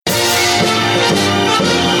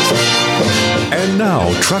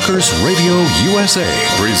now, Truckers Radio USA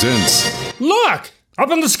presents... Look!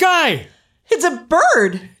 Up in the sky! It's a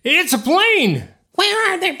bird! It's a plane!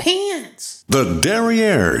 Where are their pants? The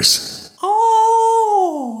Derrieres.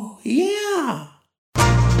 Oh, yeah.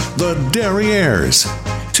 The Derrieres.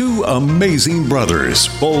 Two amazing brothers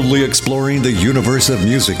boldly exploring the universe of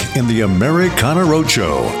music in the Americana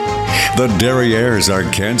Roadshow. The Derrieres are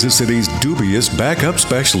Kansas City's dubious backup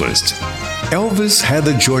specialists. Elvis had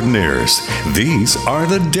the Jordanaires. These are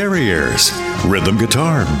the Derrieres. Rhythm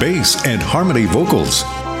guitar, bass, and harmony vocals.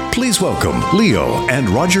 Please welcome Leo and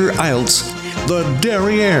Roger Iltz, the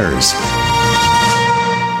Derrieres.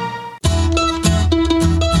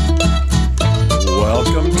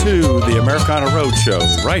 Welcome to the Americana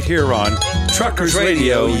Roadshow, right here on Truckers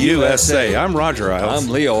Radio USA. I'm Roger Iltz. I'm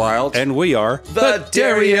Leo Iltz. And we are the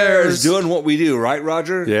Derrieres. Doing what we do, right,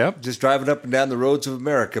 Roger? Yep. Just driving up and down the roads of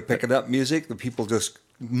America, picking up music that people just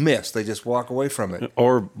miss. They just walk away from it.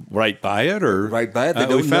 Or right by it. Or right by it. They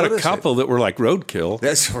don't we've had a notice couple that were like roadkill.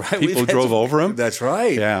 That's right. People drove over them. That's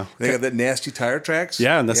right. Yeah. They got that nasty tire tracks.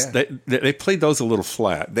 Yeah, and they played those a little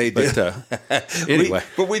flat. They did. But, anyway.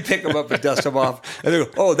 But we pick them up and dust them off. And they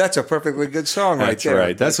go, oh, that's a perfectly good song right there. That's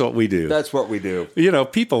right. That's what we do. That's what we do. You know,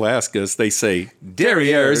 people ask us, they say,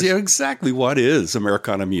 Derrieres, you know, exactly what is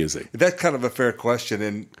Americana music? That's kind of a fair question,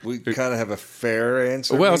 and we kind of have a fair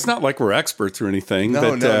answer. Well, it's not like we're experts or anything.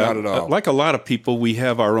 No, but, not at all. Like a lot of people, we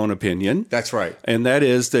have our own opinion. That's right. And that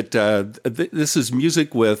is that this is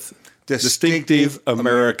music with distinctive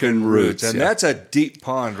American roots. And that's a deep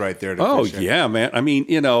pond right there to fish in. Yeah, man. I mean,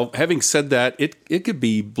 you know, having said that, it could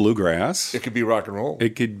be bluegrass. It could be rock and roll.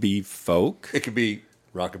 It could be folk. It could be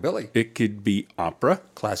rockabilly. It could be opera.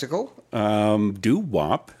 Classical.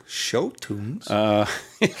 Doo-wop. Show tunes.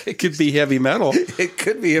 It could be heavy metal. It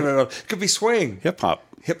could be heavy metal. It could be swing. Hip-hop.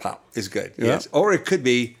 Hip-hop is good. Yeah. Yes. Or it could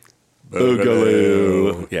be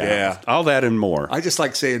Boogaloo. Yeah. All that and more. I just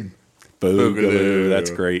like saying Boogaloo.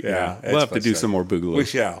 That's great. Yeah. We'll have to do some more Boogaloo. We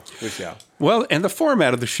shall. Well, and the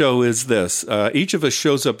format of the show is this. Each of us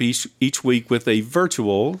shows up each week with a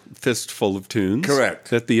virtual fistful of tunes.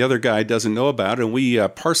 Correct. That the other guy doesn't know about, and we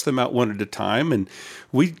parse them out one at a time, and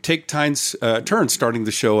we take turns starting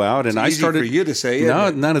the show out. And it's easy for you to say, no,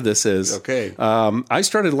 none of this is. Okay. I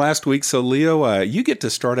started last week, so Leo, you get to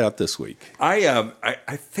start out this week. I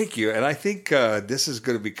thank you, and I think this is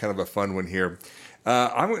going to be kind of a fun one here.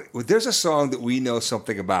 There's a song that we know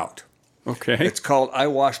something about. Okay. It's called I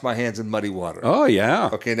Wash My Hands in Muddy Water. Oh,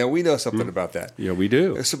 yeah. Okay, now we know something about that. Yeah, we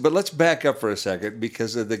do. But let's back up for a second,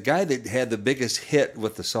 because the guy that had the biggest hit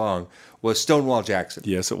with the song was Stonewall Jackson.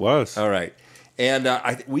 Yes, it was. All right. And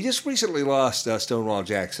we just recently lost Stonewall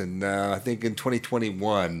Jackson, I think in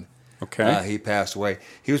 2021. Okay. He passed away.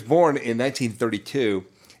 He was born in 1932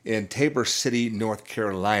 in Tabor City, North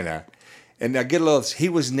Carolina. And now get a little, he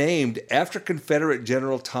was named after Confederate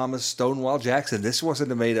General Thomas Stonewall Jackson. This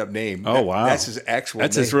wasn't a made-up name. Oh, wow. That's his actual name.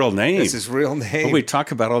 That's his real name. That's his real name. Well, we talk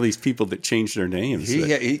about all these people that changed their names.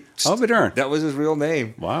 I'll be darned. That was his real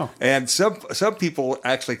name. Wow. And some people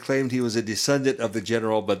actually claimed he was a descendant of the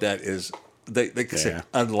general, but that is, they could say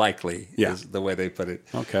unlikely is the way they put it.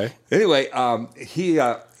 Okay. Anyway, he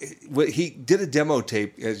did a demo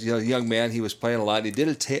tape. As a young man, he was playing a lot. He did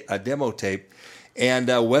a demo tape. And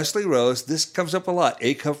Wesley Rose, this comes up a lot.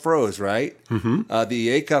 Acuff Rose, right? Mm-hmm.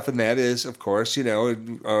 The Acuff in that is, of course, Grand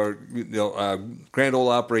Ole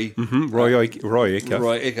Opry. Mm-hmm. Roy Acuff. Roy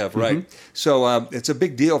Acuff, right? Mm-hmm. So it's a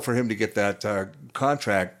big deal for him to get that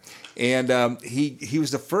contract. And he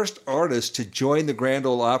was the first artist to join the Grand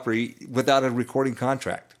Ole Opry without a recording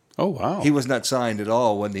contract. Oh, wow. He was not signed at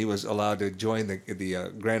all when he was allowed to join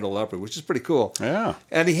the Grand Ole Opry, which is pretty cool. Yeah.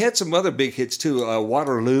 And he had some other big hits, too.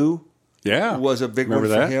 Waterloo. Yeah, was a big one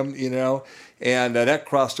for him, and that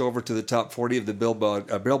crossed over to the top 40 of the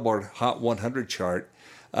Billboard Hot 100 chart,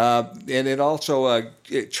 and it also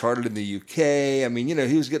it charted in the UK. I mean,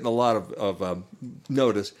 he was getting a lot of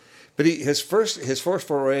notice, but his first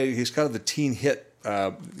foray, he's kind of the teen hit,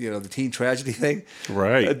 the teen tragedy thing.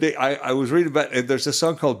 Right. I was reading about it. There's a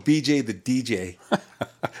song called BJ the DJ,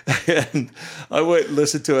 and I went and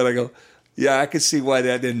listened to it. I go, yeah, I could see why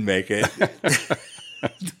that didn't make it.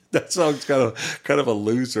 That song's kind of a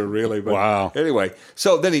loser, really. But wow. Anyway,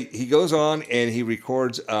 so then he goes on and he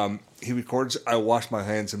records I Wash My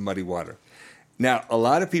Hands in Muddy Water. Now, a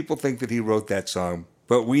lot of people think that he wrote that song,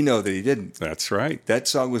 but we know that he didn't. That's right. That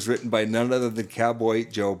song was written by none other than Cowboy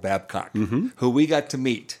Joe Babcock, who we got to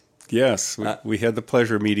meet. Yes, we had the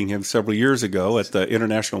pleasure of meeting him several years ago at the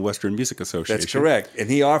International Western Music Association. That's correct. And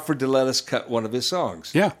he offered to let us cut one of his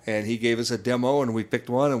songs. Yeah. And he gave us a demo, and we picked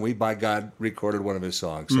one, and we, by God, recorded one of his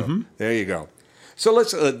songs. So there you go. So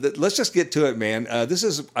let's just get to it, man. This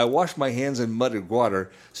is "I Wash My Hands in Muddy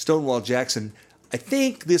Water," Stonewall Jackson. I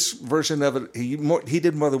think this version of it, he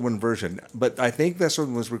did more than one version, but I think this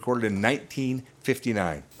one was recorded in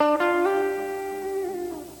 1959.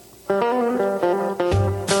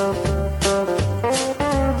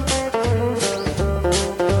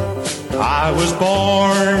 I was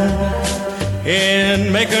born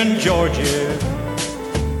in Macon, Georgia.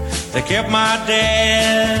 They kept my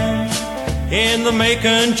dad in the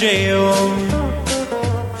Macon jail.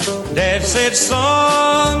 Dad said,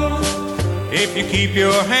 son, if you keep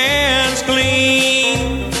your hands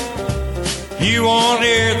clean, you won't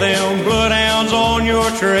hear them bloodhounds on your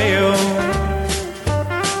trail.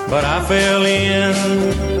 But I fell in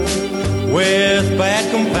with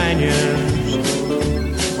bad companions.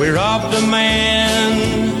 We robbed a man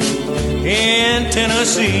in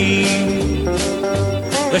Tennessee.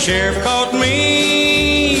 The sheriff caught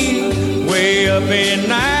me way up in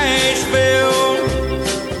Nashville.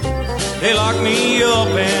 They locked me up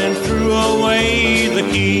and threw away the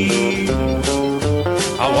key.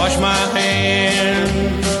 I washed my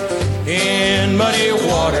hands in muddy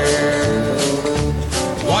water.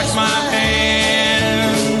 Washed my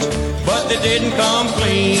hands, but they didn't come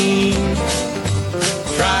clean.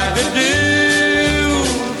 Tried to do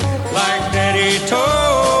like Daddy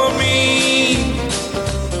told me,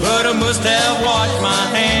 but I must have washed my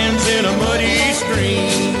hands in a muddy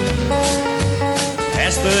stream.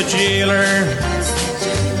 Asked the jailer,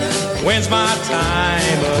 when's my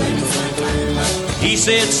time up? He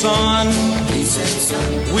said, son,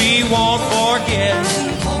 we won't forget.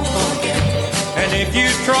 And if you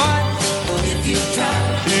try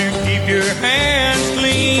to keep your hands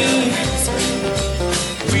clean,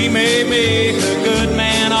 we may make a good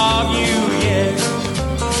man of you yet.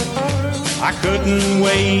 I couldn't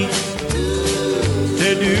wait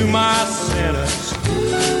to do my sentence.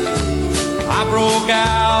 I broke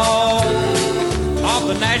out of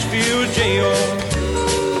the Nashville jail.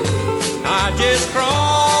 I just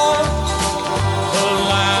crossed the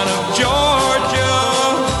line of Georgia,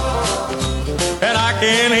 and I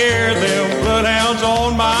can hear them bloodhounds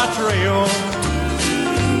on my trail.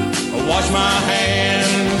 I wash my hands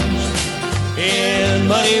in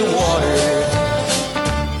muddy water.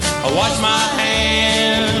 I wash my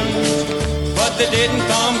hands, but they didn't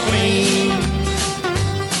come clean.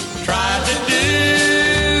 Tried to do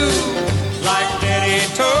like Daddy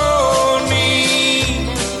told me,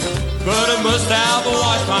 but I must have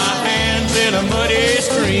washed my hands in a muddy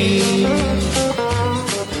stream.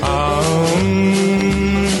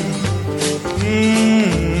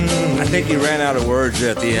 I think he ran out of words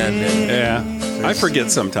at the end. Yeah. I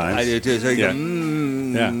forget sometimes. I do too. So you Yeah. go,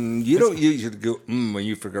 Yeah. You don't usually go when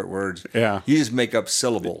you forget words. Yeah. You just make up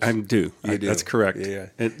syllables. I do. You do. That's correct. Yeah.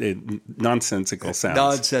 Nonsensical sounds.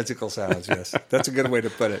 Nonsensical sounds, yes. That's a good way to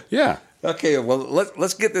put it. Yeah. Okay, well,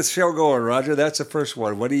 let's get this show going, Roger. That's the first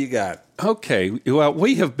one. What do you got? Okay. Well,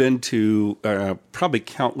 we have been to probably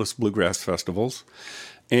countless bluegrass festivals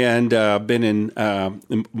and been in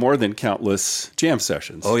more than countless jam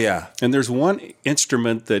sessions. Oh, yeah. And there's one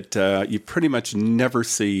instrument that you pretty much never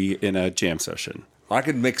see in a jam session. I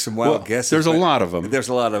could make some wild guesses. There's a lot of them. There's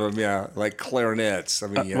a lot of them, yeah, like clarinets. I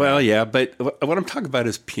mean, you know. Well, yeah, but what I'm talking about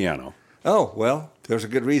is piano. Oh, well, there's a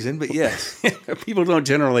good reason, but yes. People don't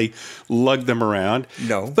generally lug them around.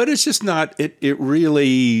 No. But it's just not, it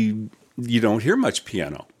really, you don't hear much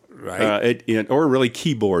piano. Right. Or really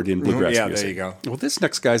keyboard in bluegrass yeah, music. there you go. Well, this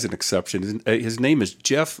next guy's an exception. His name is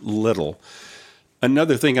Jeff Little.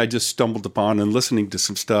 Another thing I just stumbled upon and listening to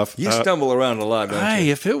some stuff. You stumble around a lot, don't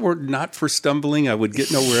you? If it were not for stumbling, I would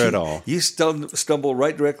get nowhere at all. You stumble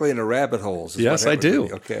right directly into rabbit holes. Yes, I do.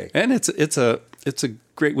 Okay. And it's a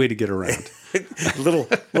great way to get around.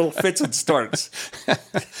 little fits and starts.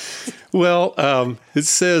 Well, it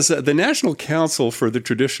says the National Council for the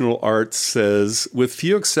Traditional Arts says, with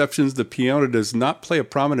few exceptions, the piano does not play a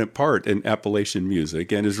prominent part in Appalachian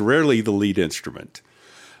music and is rarely the lead instrument.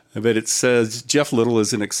 But it says Jeff Little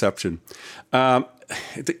is an exception.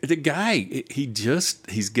 The guy,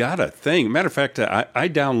 he's got a thing. Matter of fact, I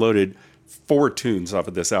downloaded 4 tunes off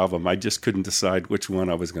of this album. I just couldn't decide which one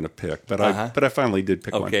I was going to pick, but I finally did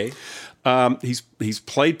pick one. Okay. He's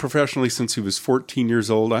played professionally since he was 14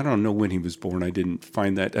 years old. I don't know when he was born. I didn't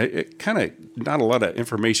find that. Kind of not a lot of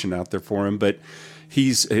information out there for him, but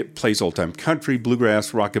he plays old-time country,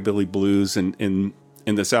 bluegrass, rockabilly, blues, and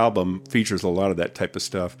this album features a lot of that type of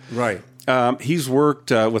stuff. Right. He's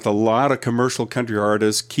worked with a lot of commercial country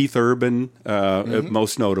artists, Keith Urban,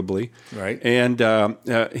 most notably. Right. And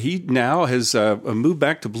he now has moved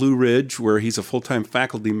back to Blue Ridge, where he's a full-time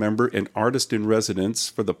faculty member and artist in residence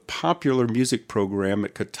for the popular music program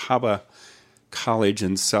at Catawba College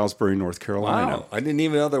in Salisbury, North Carolina. Wow, I didn't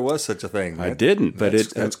even know there was such a thing. I didn't, but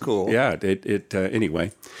that's cool. Yeah,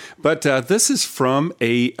 anyway. But this is from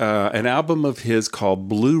an album of his called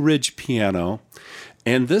Blue Ridge Piano,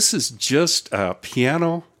 and this is just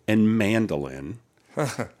piano and mandolin.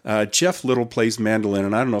 Jeff Little plays mandolin,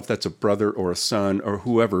 and I don't know if that's a brother or a son or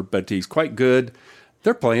whoever, but he's quite good.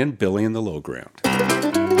 They're playing Billy in the Low Ground.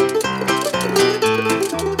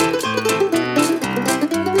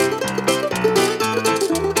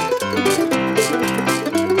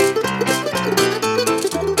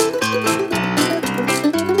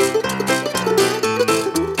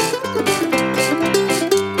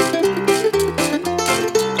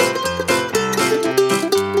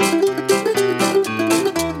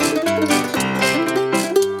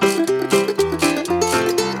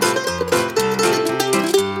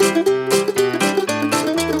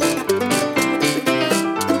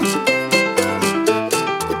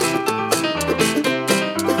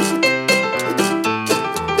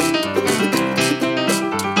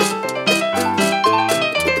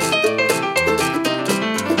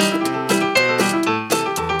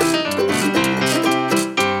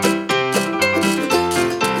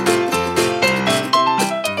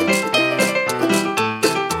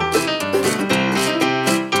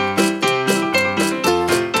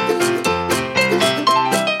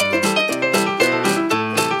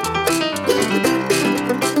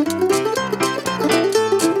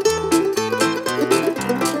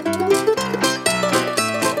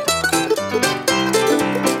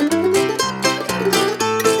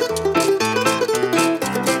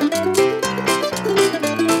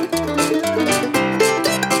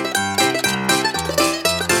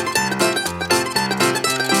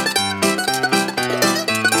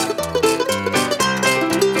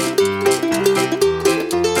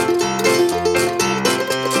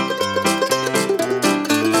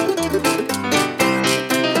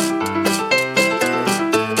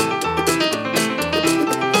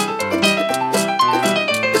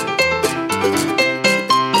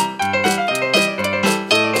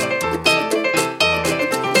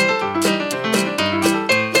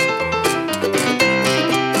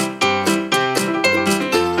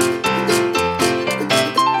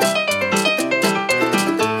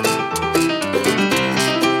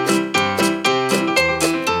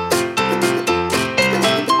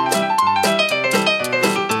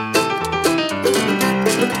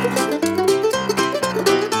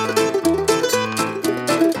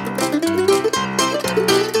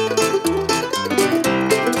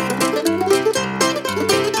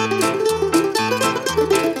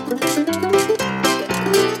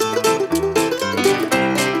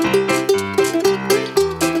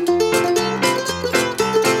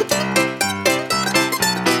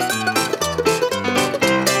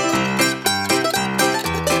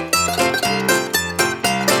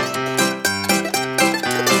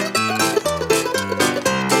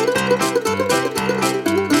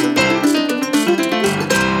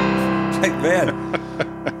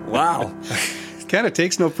 Kind of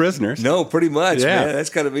takes no prisoners. No, pretty much. Yeah. Man. That's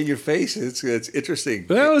kind of in your face. It's interesting.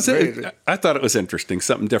 Well, I thought it was interesting,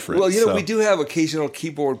 something different. Well, we do have occasional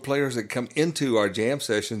keyboard players that come into our jam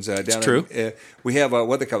sessions down. It's true. We have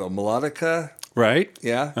what they call a melodica. Right.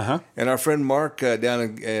 Yeah. Uh-huh. And our friend Mark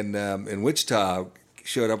down in Wichita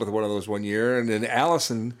showed up with one of those one year, and then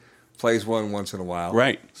Allison plays one once in a while.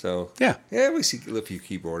 Right. So yeah, we see a few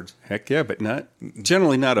keyboards. Heck yeah, but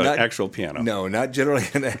generally not an actual piano. No, not generally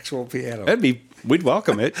an actual piano. We'd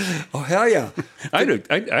welcome it. Oh hell yeah!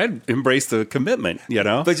 I'd embrace the commitment,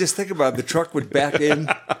 But just think about it, the truck would back in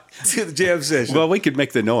to the jam session. Well, we could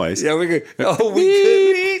make the noise. Yeah, we could. Oh,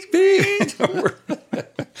 we could.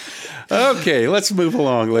 Okay, let's move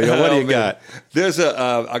along, Leo. What do you got? There's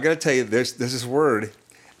I got to tell you, there's this word.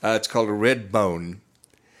 It's called a red bone,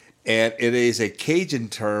 and it is a Cajun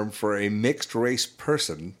term for a mixed race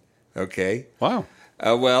person. Okay. Wow.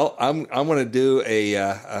 Well, I'm going to do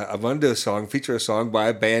feature a song by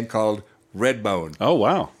a band called Redbone. Oh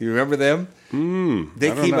wow! You remember them? They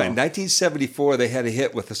came out in 1974. They had a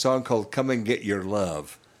hit with a song called "Come and Get Your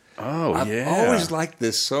Love." Oh, I've always liked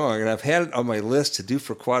this song, and I've had it on my list to do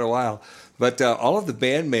for quite a while. But all of the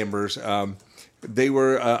band members, they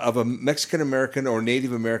were of a Mexican American or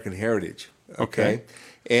Native American heritage. Okay.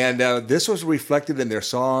 And this was reflected in their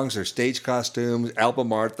songs, their stage costumes,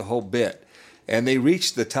 album art, the whole bit. And they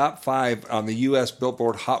reached the top 5 on the U.S.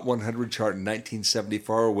 Billboard Hot 100 chart in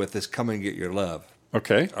 1974 with this "Come and Get Your Love."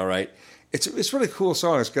 Okay. All right. It's a really cool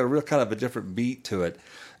song. It's got a real kind of a different beat to it.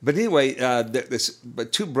 But anyway,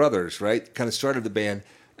 but two brothers, right, kind of started the band.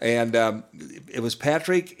 And it was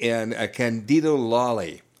Patrick and Candido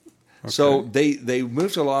Lawley. Okay. So they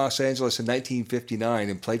moved to Los Angeles in 1959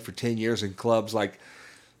 and played for 10 years in clubs like,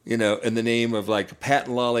 in the name of like Pat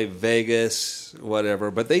and Lawley Vegas, whatever.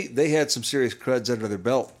 But they had some serious cruds under their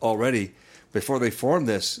belt already before they formed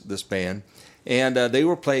this band. And they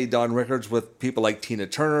were played on records with people like Tina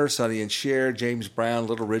Turner, Sonny and Cher, James Brown,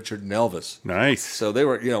 Little Richard, and Elvis. Nice. So they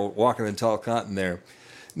were, walking in tall cotton there.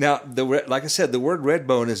 Now, like I said, the word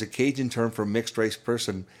redbone is a Cajun term for mixed race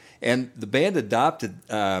person, and the band adopted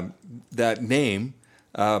that name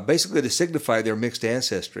basically to signify their mixed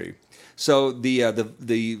ancestry. So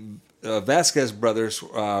the Vasquez brothers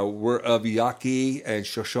were of Yaqui and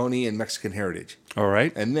Shoshone and Mexican heritage. All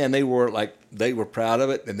right. And man, they were proud of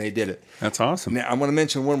it, and they did it. That's awesome. Now, I want to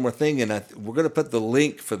mention one more thing, and we're going to put the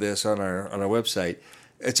link for this on our website.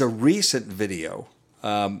 It's a recent video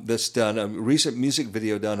that's done, a recent music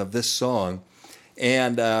video done of this song,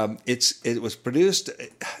 and it was produced.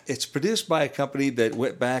 It's produced by a company that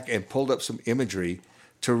went back and pulled up some imagery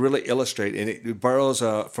to really illustrate, and it borrows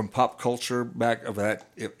from pop culture back of that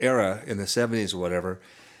era in the 70s or whatever.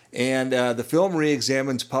 And the film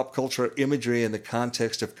re-examines pop culture imagery in the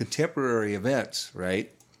context of contemporary events,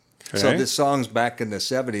 right? Okay. So this song's back in the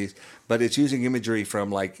 70s, but it's using imagery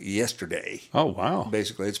from like yesterday. Oh, wow.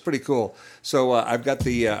 Basically, it's pretty cool. So I've got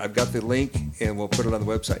the link, and we'll put it on the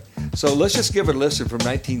website. So let's just give it a listen from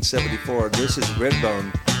 1974. This is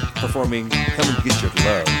Redbone performing "Come and Get Your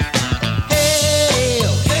Love."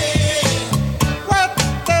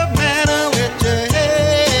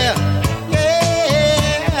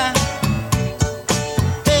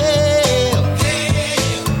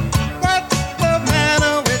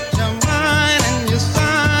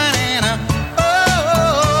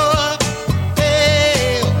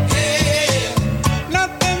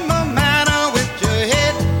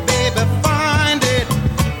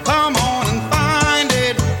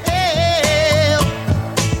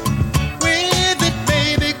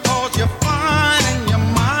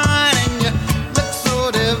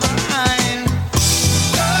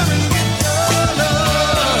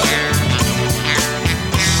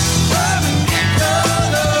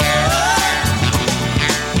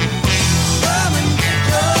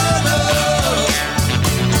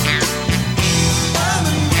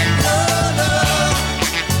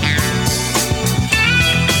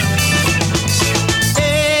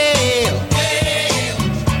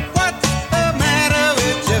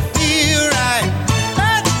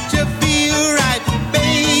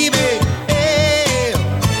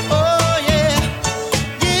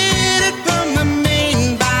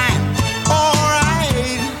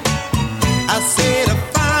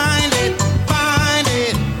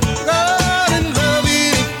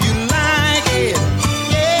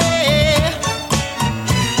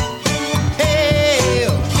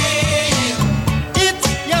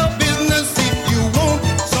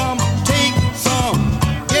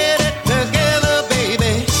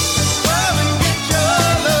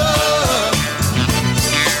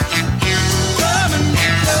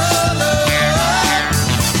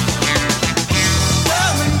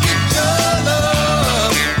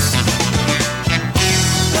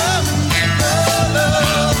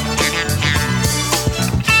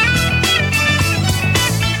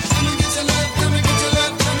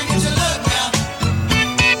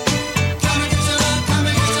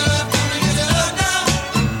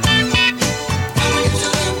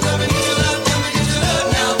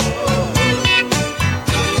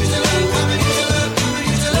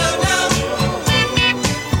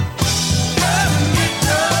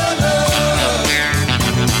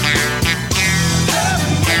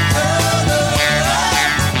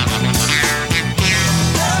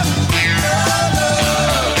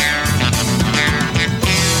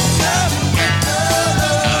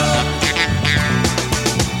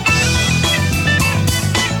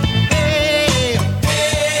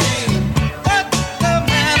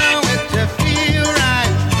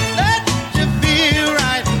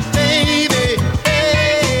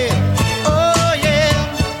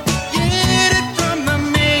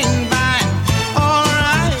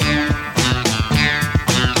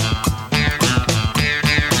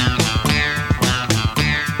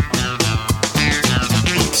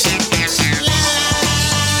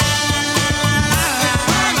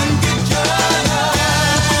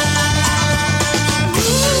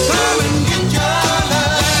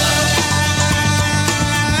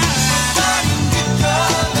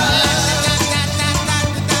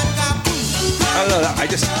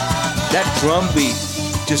 drum beat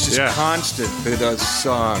just is Yeah. constant through the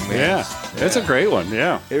song, man. Yeah, it's a great one.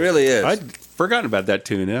 Yeah, It really is. I'd forgotten about that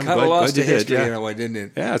tune. I'm Kind of lost you the did, history, yeah. you know, I didn't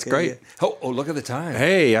it? Yeah, it's great. Oh, look at the time.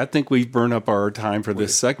 Hey, I think we've burned up our time for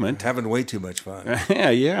this segment. Having way too much fun,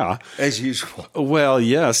 Yeah. as usual. Well,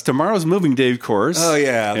 yes. Tomorrow's moving day, of course. Oh,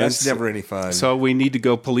 yeah, And that's never any fun. So we need to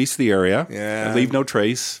go police the area. Yeah. And leave no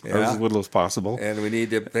trace, or Yeah. as little as possible. And we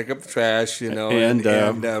need to pick up the trash, you know, And,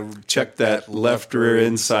 check that left rear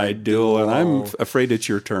inside dual. And I'm afraid it's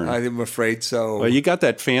your turn. I'm afraid so. Well, you got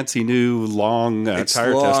that fancy new long it's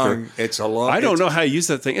tire long. tester. It's a long. I don't it's- know how to use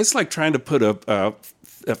that thing. It's like trying to put a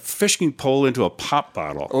fishing pole into a pop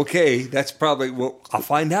bottle. Okay, that's probably. Well, I'll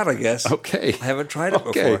find out, I guess. Okay. I haven't tried it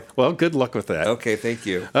Okay. before. Well, good luck with that. Okay, thank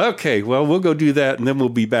you. Okay, well, we'll go do that, and then we'll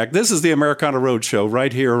be back. This is the Americana Road Show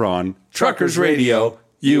right here on Truckers Radio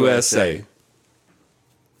USA.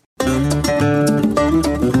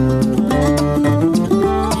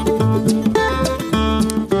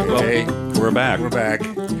 Hey, We're back. we're back.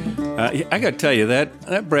 I got to tell you,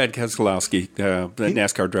 that Brad Keselowski, that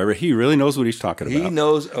NASCAR driver, he really knows what he's talking about. He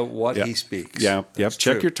knows what Yeah. he speaks. Yeah, yep. That's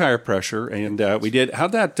Check true. your tire pressure, and we did.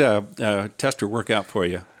 How'd that tester work out for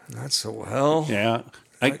you? Not so well. Yeah,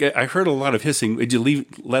 I heard a lot of hissing. Did you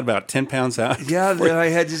let about 10 pounds out? Yeah, then I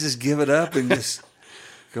had to just give it up and just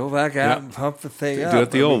go back out and pump the thing up. Do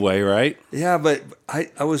it the old way, right? Yeah, but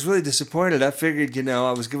I was really disappointed. I figured, you know,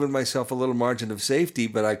 I was giving myself a little margin of safety,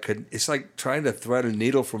 but I could. It's like trying to thread a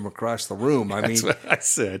needle from across the room. I That's mean, what I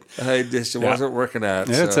said. it wasn't working out.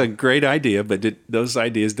 Yeah, it's so. a great idea, but those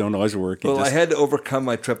ideas don't always work. Well, I had to overcome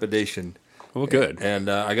my trepidation, Well, good. and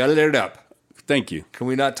I got it aired up. Thank you. Can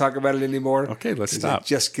we not talk about it anymore? Okay, let's 'Cause stop. It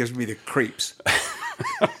just gives me the creeps.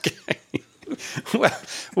 Okay.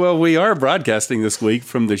 Well, we are broadcasting this week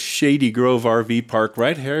from the Shady Grove RV Park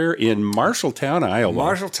right here in Marshalltown, Iowa.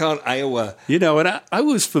 Marshalltown, Iowa. You know, and I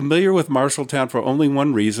was familiar with Marshalltown for only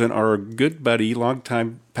one reason. Our good buddy,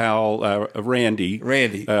 longtime pal, Randy,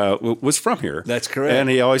 was from here. That's correct. And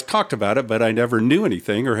he always talked about it, but I never knew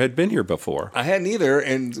anything or had been here before. I hadn't either,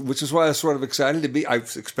 and which is why I was sort of excited to be. I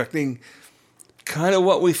was expecting kind of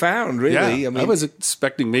what we found, really. Yeah, I mean, was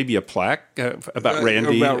expecting maybe a plaque about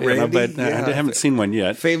Randy, about you know, Randy, but yeah. I haven't seen one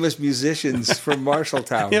yet. famous musicians from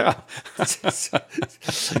Marshalltown. Yeah.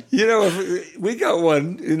 You know, we got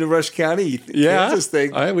one in the Rush County, Kansas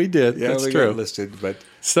thing. We did. Yeah, That's we true. got listed, but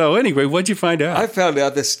So anyway, what'd you find out? I found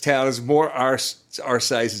out this town is more our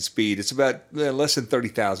size and speed. It's about less than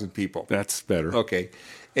 30,000 people. That's better. Okay,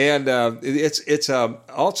 and it's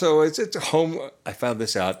also it's a home. I found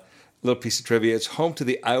this out. Little piece of trivia. It's home to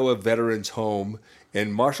the Iowa Veterans Home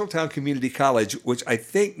in Marshalltown Community College, which I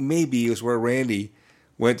think maybe is where Randy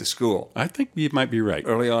went to school I think you might be right.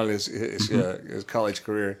 early on in his college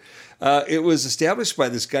career. It was established by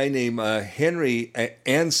this guy named Henry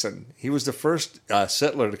Anson. He was the first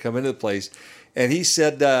settler to come into the place, and he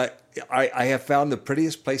said, I have found the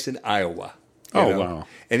prettiest place in Iowa. You Oh, know? wow.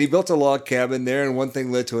 And he built a log cabin there, and one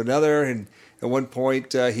thing led to another, and at one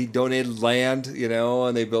point, he donated land, you know,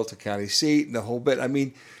 and they built a county seat and the whole bit. I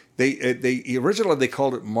mean, they originally they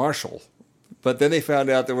called it Marshall, but then they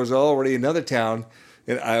found out there was already another town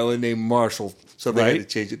in Iowa named Marshall, so they had Right. to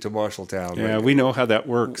change it to Marshalltown. Yeah, we know how that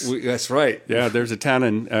works. That's right. Yeah, there's a town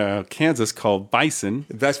in Kansas called Bison.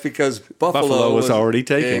 That's because Buffalo was already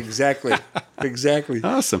taken. Exactly, exactly.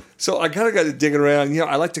 Awesome. So I kind of got to digging around. You know,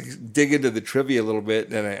 I like to dig into the trivia a little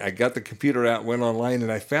bit, and I got the computer out, went online,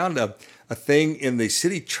 and I found a thing in the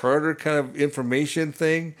city charter kind of information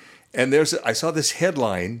thing. And I saw this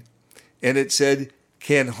headline, and it said,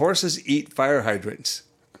 "Can horses eat fire hydrants?"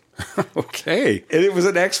 Okay. And it was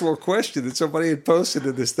an actual question that somebody had posted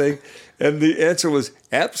in this thing, and the answer was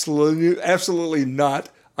absolutely not.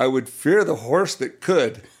 I would fear the horse that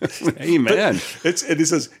could. Amen. And he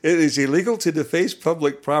says, it is illegal to deface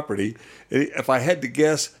public property. If I had to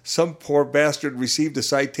guess, some poor bastard received a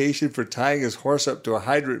citation for tying his horse up to a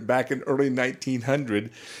hydrant back in early 1900,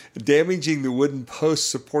 damaging the wooden post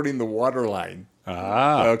supporting the water line.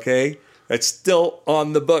 Ah. Okay? That's still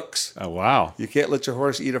on the books. Oh, wow. You can't let your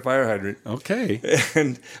horse eat a fire hydrant. Okay.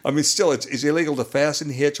 And I mean, still, it's illegal to fasten,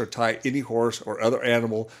 hitch, or tie any horse or other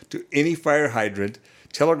animal to any fire hydrant,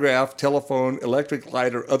 telegraph, telephone, electric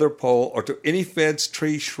light, or other pole, or to any fence,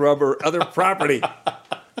 tree, shrub, or other property.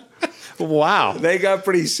 Wow. They got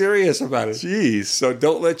pretty serious about it. Jeez. So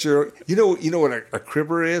don't let your you know what a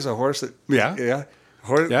cribber is? A horse that a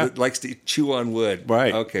horse that likes to chew on wood.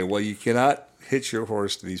 Right. Okay. Well, you cannot hitch your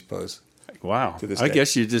horse to these posts. Wow. To this I day.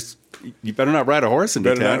 guess you better not ride a horse into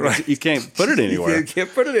Better town. not ride- You can't put it anywhere. You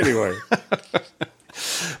can't put it anywhere.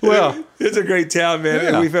 Well, it's a great town, man.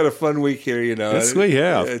 Yeah. We've had a fun week here, you know. Yes, we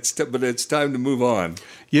have. But it's time to move on.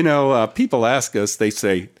 You know, people ask us, they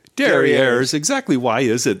say, Derrieres, Derrieres. exactly why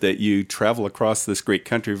is it that you travel across this great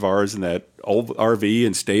country of ours in that old RV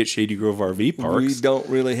and stay at Shady Grove RV Parks? We don't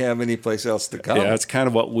really have any place else to come. Yeah, that's kind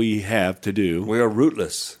of what we have to do. We are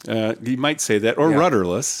rootless. You might say that, or Yeah.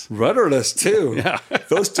 rudderless. Rudderless, too. Yeah.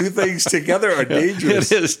 Those two things together are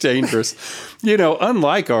dangerous. It is dangerous. You know,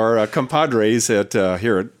 unlike our compadres at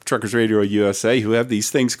here at Truckers Radio USA, who have these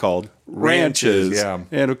things called ranches. Yeah.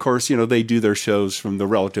 And of course, you know, they do their shows from the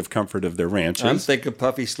relative comfort of their ranches. I'm thinking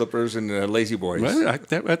puffy slippers and lazy boys. Well,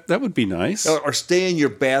 that would be nice. Or stay in your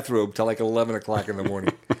bathrobe till like 11 o'clock in the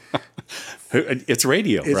morning. It's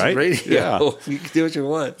radio, It's right? radio. Yeah. You can do what you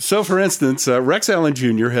want. So, for instance, Rex Allen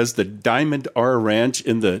Jr. has the Diamond R Ranch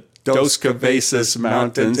in the Dos Cabezas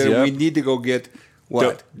Mountains. And Yep. we need to go get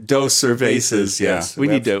what? Dos Cervezas. Yeah, yes. we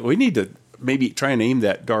need to maybe try and aim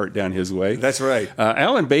that dart down his way. That's right.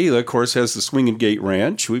 Alan Bailey, of course, has the Swinging Gate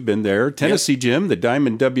Ranch. We've been there. Tennessee Jim, the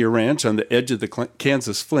Diamond W Ranch on the edge of the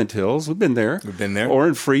Kansas Flint Hills. We've been there. We've been there.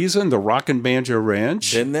 Orrin Friesen, the Rockin' Banjo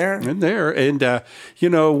Ranch. Been there. Been there. And, you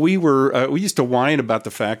know, we used to whine about the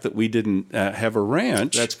fact that we didn't have a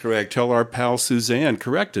ranch. That's correct. Till our pal Suzanne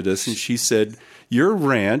corrected us, and she said, your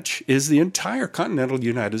ranch is the entire continental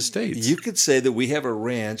United States. You could say that we have a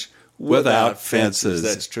ranch Without fences.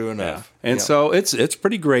 That's true enough. And Yeah. so it's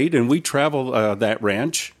pretty great, and we travel that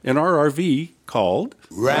ranch in our RV called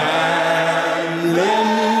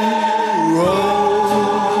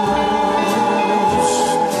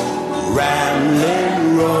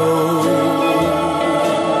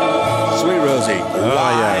Sweet Rosie.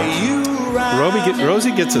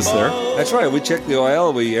 Rosie gets us there. That's right. We check the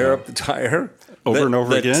oil. We air up the tire. Over and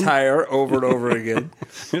over again? The tire over and over again.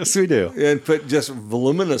 Yes, we do. And put just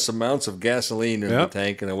voluminous amounts of gasoline in Yep. the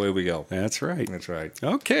tank, and away we go. That's right. That's right.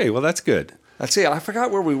 Okay, well, that's good. Let's see. I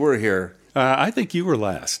forgot where we were here. I think you were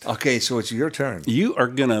last. Okay, so it's your turn. You are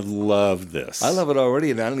going to love this. I love it already,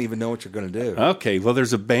 and I don't even know what you're going to do. Okay, well,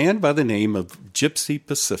 there's a band by the name of Gypsy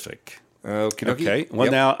Pacific. Okay. Well,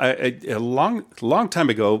 Yep. now, a long time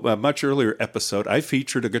ago, a much earlier episode, I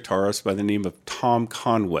featured a guitarist by the name of Tom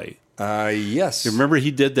Conway. Yes. You remember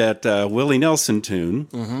he did that Willie Nelson tune,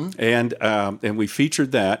 and we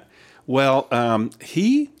featured that. Well,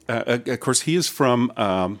 he, of course, he is from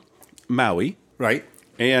Maui, Right.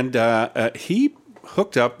 and he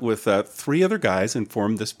hooked up with three other guys and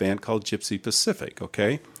formed this band called Gypsy Pacific.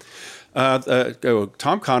 Okay,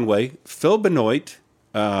 Tom Conway, Phil Benoit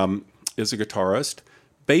is a guitarist,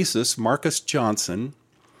 bassist Marcus Johnson,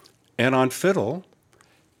 and on fiddle,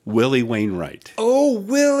 Willie Wainwright. Oh,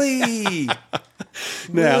 Willie!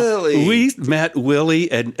 Now, Willie. we met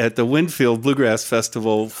Willie at the Winfield Bluegrass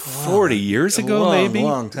Festival 40 years ago,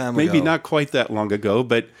 long time maybe ago. not quite that long ago,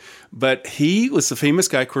 but he was the famous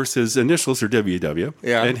guy. Of course, his initials are WW.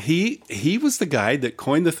 Yeah. And he was the guy that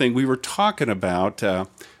coined the thing we were talking about.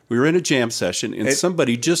 We were in a jam session, and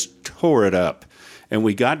somebody just tore it up. And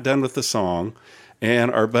we got done with the song,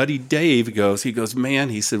 and our buddy Dave goes, man,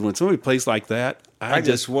 he said, when somebody plays like that, I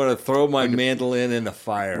just want to throw my mandolin in the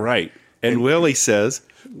fire. Right. And Willie says,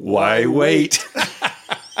 why wait?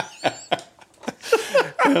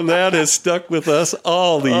 And that has stuck with us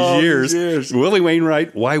all these years. Willie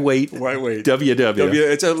Wainwright, why wait? Why wait? WW.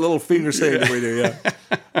 It's a little finger saying that we do,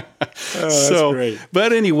 yeah. That's great.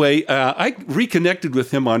 But anyway, I reconnected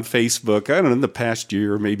with him on Facebook, I don't know, in the past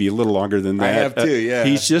year, maybe a little longer than that. I have too, yeah.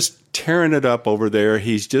 He's just tearing it up over there.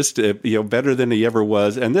 He's just better than he ever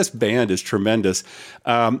was, and this band is tremendous.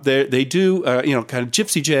 They do kind of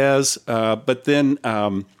gypsy jazz, but then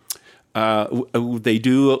they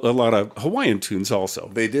do a lot of Hawaiian tunes also.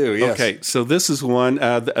 They do, yes. Okay, so this is one.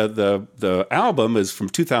 The album is from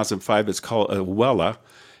 2005. It's called Wella,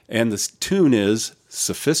 and the tune is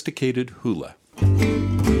Sophisticated Hula.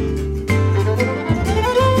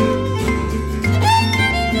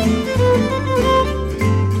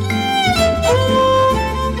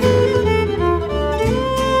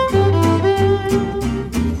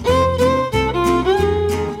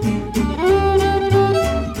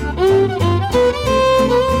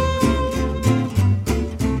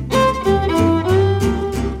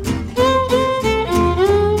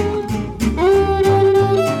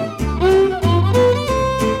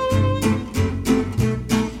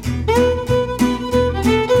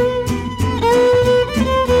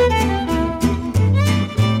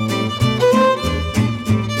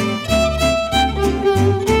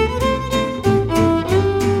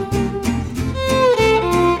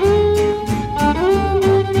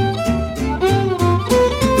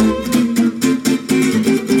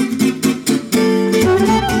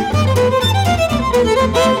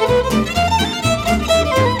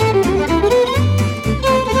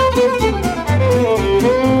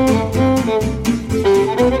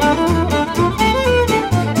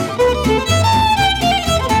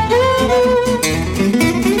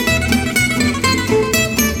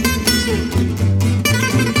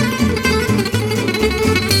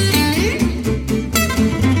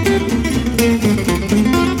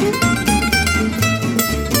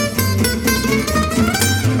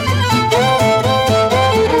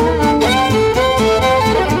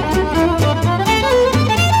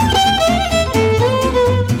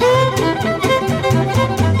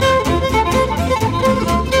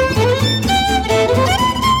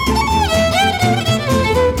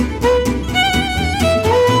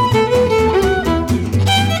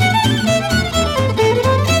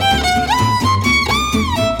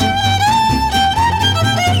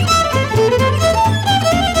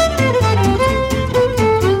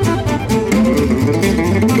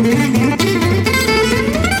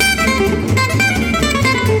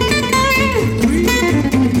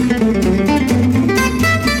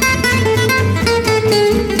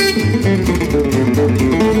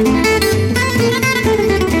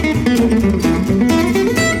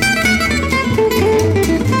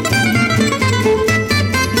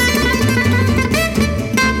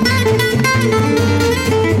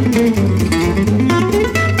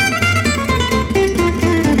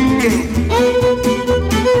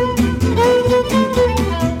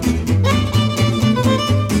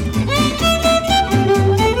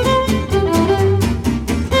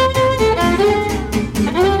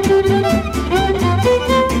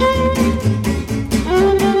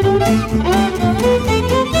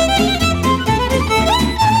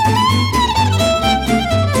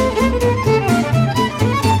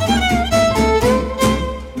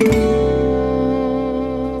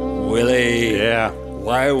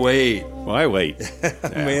 Why wait? Why wait?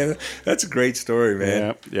 Man, that's a great story,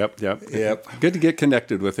 man. Yep. Yep. Good to get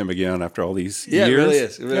connected with him again after all these Yeah, years. it really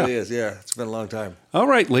is. It really is. Yeah, it's been a long time. All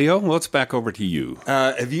right, Leo, well, it's back over to you.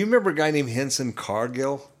 Have you remember a guy named Henson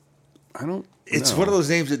Cargill? I don't It's know. one of those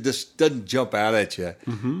names that just doesn't jump out at you.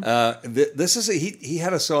 This is he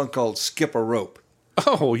had a song called "Skip a Rope."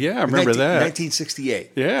 Oh, yeah, I remember that.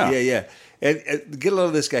 1968. Yeah. Yeah. And get a load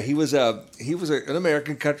of this guy. He was an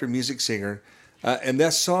American country music singer, and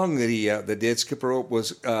that song that did "Skip a Rope"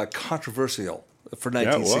 was controversial for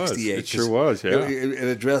 1968. It sure was. Yeah, it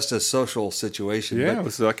addressed a social situation. yeah, but, it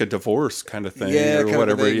was like a divorce kind of thing, yeah, or kind of a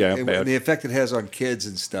whatever. thing, Yeah, and bad. the effect it has on kids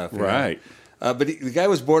and stuff. you know. Right. But the guy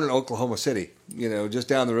was born in Oklahoma City, just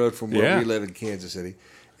down the road from where Yeah. we live in Kansas City.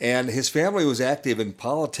 And his family was active in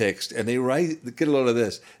politics, and get a load of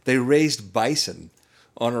this. They raised bison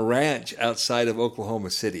on a ranch outside of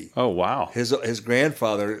Oklahoma City. Oh, wow. His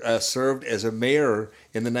grandfather served as a mayor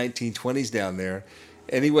in the 1920s down there.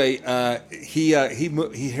 Anyway, he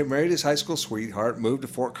married his high school sweetheart, moved to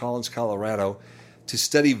Fort Collins, Colorado, to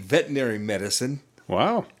study veterinary medicine.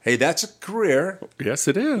 Wow. Hey, that's a career. Yes,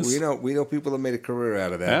 it is. We know people that made a career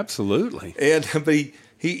out of that. Absolutely. But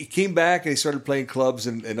he came back and he started playing clubs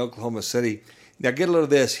in Oklahoma City. Now, get a load of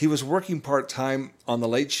this. He was working part-time on the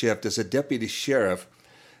late shift as a deputy sheriff.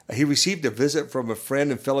 He received a visit from a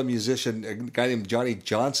friend and fellow musician, a guy named Johnny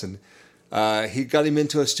Johnson. He got him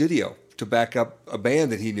into a studio to back up a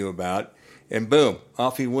band that he knew about. And boom,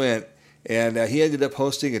 off he went. And he ended up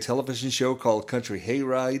hosting a television show called Country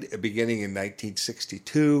Hayride beginning in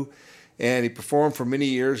 1962. And he performed for many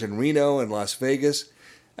years in Reno and Las Vegas.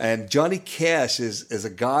 And Johnny Cash is a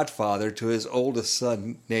godfather to his oldest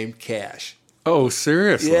son named Cash. Oh,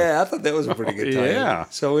 seriously? Yeah, I thought that was a pretty good time. Yeah.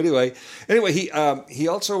 So anyway, he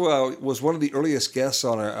also was one of the earliest guests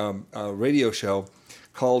on a radio show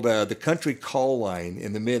called the Country Call Line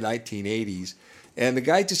in the mid 1980s. And the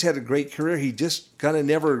guy just had a great career. He just kind of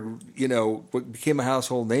never, became a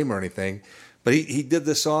household name or anything. But he did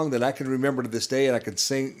this song that I can remember to this day, and I can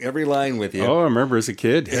sing every line with you. Oh, I remember as a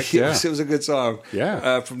kid. Heck, yeah. It was a good song. Yeah.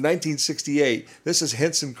 From 1968. This is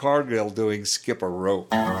Henson Cargill doing "Skip a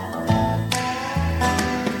Rope."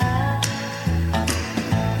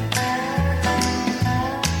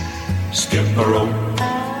 Skip a rope,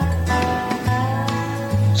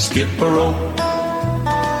 skip a rope.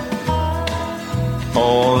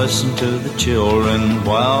 Oh, listen to the children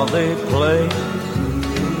while they play.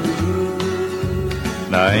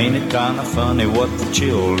 Now ain't it kind of funny what the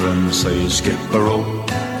children say? Skip a rope.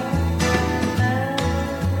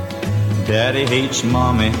 Daddy hates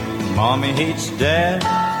mommy, mommy hates dad.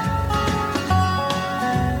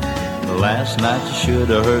 Last night you should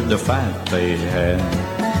have heard the fight they had.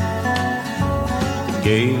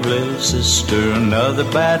 Gave little sister another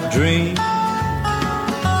bad dream.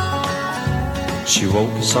 She woke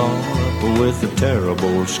us all up with a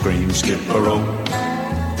terrible scream. Skip a rope,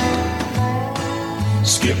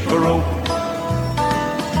 skip a rope.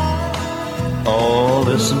 Oh,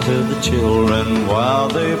 listen to the children while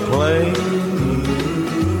they play.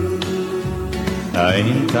 Now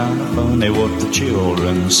ain't it kind of funny what the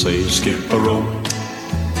children say? Skip a rope.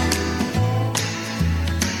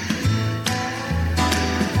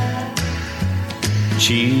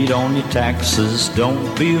 Cheat on your taxes,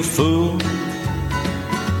 don't be a fool.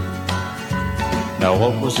 Now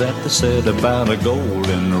what was that they said about a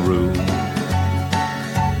golden rule?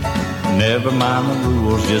 Never mind the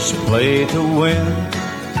rules, just play to win.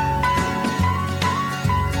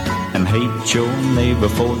 And hate your neighbor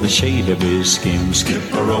for the shade of his skin. Skip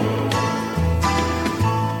a rope,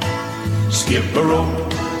 skip a rope.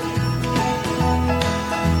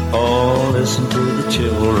 Oh, listen to the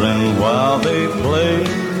children while they play.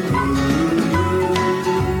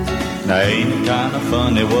 Now ain't it kind of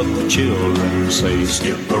funny what the children say?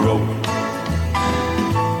 Skip a rope.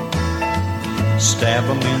 Stab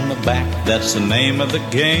 'em in the back, that's the name of the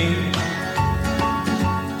game.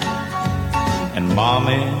 And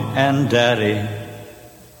mommy and daddy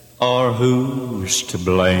are who's to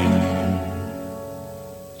blame?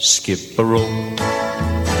 Skip a rope,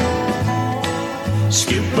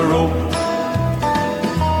 skip a rope.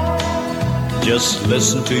 Just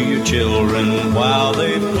listen to your children while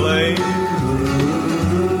they play.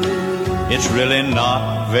 It's really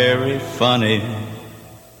not very funny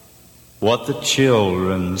what the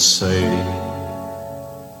children say.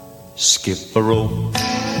 Skip a rope,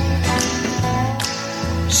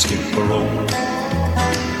 skip a rope,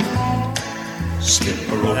 skip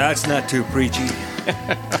a rope. That's not too preachy.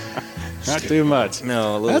 Not too much.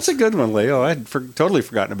 No, That's a good one, Leo. I'd totally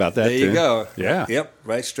forgotten about that. There you too. go. Yeah. Yep.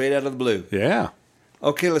 Right straight out of the blue. Yeah.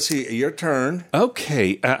 Okay, let's see. Your turn.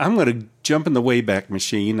 Okay, I'm going to jump in the Wayback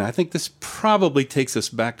Machine. I think this probably takes us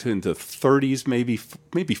back to into the 30s, maybe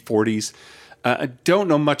 40s. I don't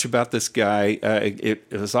know much about this guy.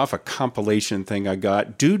 It was off a compilation thing I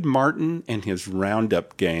got. Dude Martin and his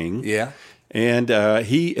Roundup Gang. Yeah. And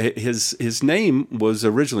his name was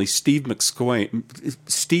originally Steve McSwain,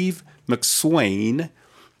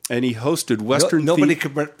 and he hosted Western. Nobody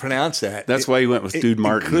could pronounce that. That's why he went with Dude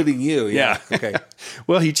Martin, including you. Yeah. Okay.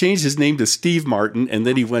 Well, he changed his name to Steve Martin, and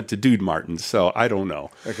then he went to Dude Martin. So I don't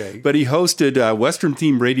know. Okay. But he hosted Western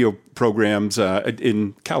themed radio programs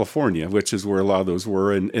in California, which is where a lot of those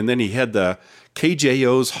were, and then he had the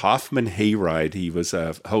KJO's Hoffman Hayride he was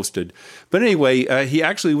hosted. But anyway, he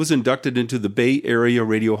actually was inducted into the Bay Area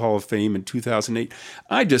Radio Hall of Fame in 2008.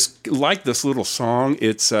 I just like this little song.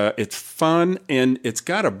 It's fun, and it's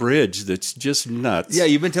got a bridge that's just nuts. Yeah,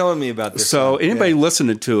 you've been telling me about this. So song. anybody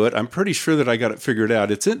listening to it, I'm pretty sure that I got it figured out.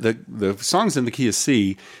 It's in the song's in the key of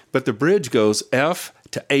C, but the bridge goes F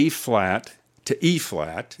to A flat to E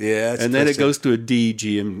flat, and then it goes to a D,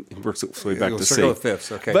 G, and works its way back to C. Circle of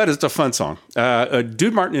fifths, okay. But it's a fun song.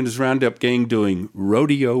 Dude Martin and his Roundup Gang doing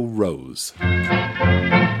Rodeo Rose.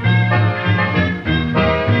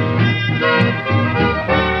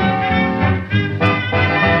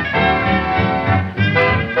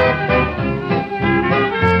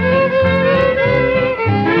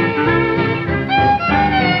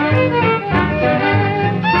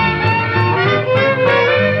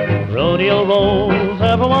 Rodeo Rose,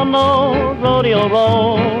 everyone knows Rodeo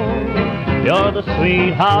Rose. You're the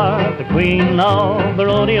sweetheart, the queen of the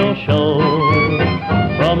rodeo show.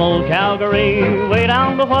 From old Calgary, way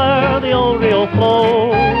down to where the old Rio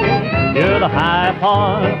flows. You're the high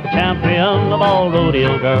point, the champion of all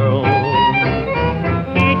rodeo girls.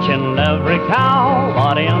 Each and every cow,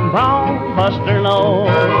 body and brown, buster knows.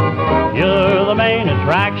 You're the main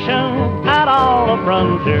attraction at all the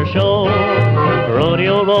frontier shows.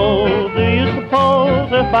 Rodeo Rose, do you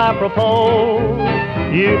suppose if I propose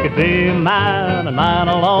you could be mine and mine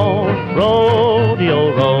alone?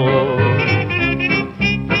 Rodeo Rose.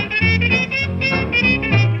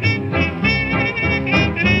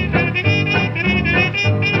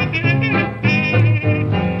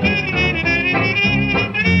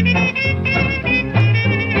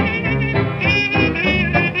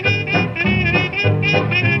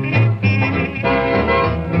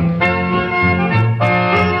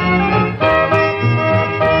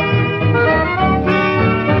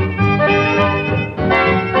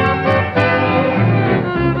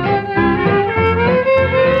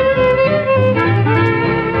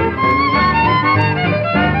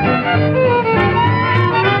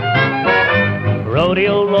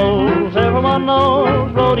 Rodeo Rose, everyone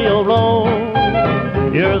knows Rodeo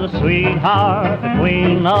Rose. You're the sweetheart, the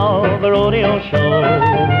queen of the rodeo show.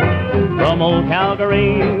 From old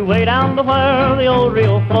Calgary, way down to where the old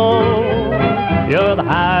Rio flows. You're the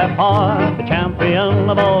high point, the champion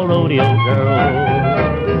of all rodeo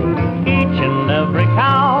girls. Each and every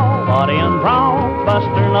cow, body and brown,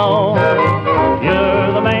 buster knows.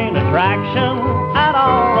 You're the main attraction at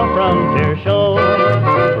all the frontier shows.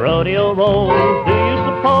 Rodeo Rose, do you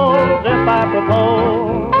suppose if I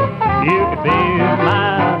propose you could be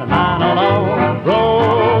mine and mine alone?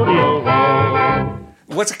 Rodeo Rose.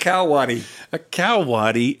 What's a cow waddy? A cow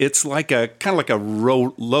waddy, it's like a kind of like a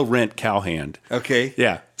low rent cowhand. Okay.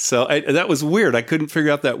 Yeah. So that was weird. I couldn't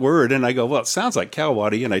figure out that word, and I go, well, it sounds like cow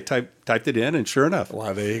waddy, and I typed it in, and sure enough.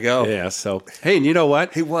 Well, there you go. Yeah. So hey, and you know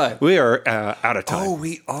what? Hey, what? We are out of time. Oh,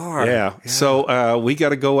 we are. Yeah. So we got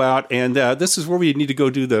to go out, and this is where we need to go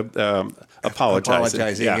do the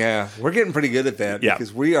apologizing. Yeah. We're getting pretty good at that. Yeah.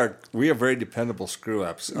 Because we are very dependable screw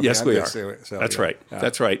ups. Yes, we are. That's right.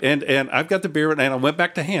 That's right. And I've got the beer, and I went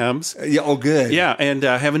back to Hams. Yeah. Oh, good. Yeah, and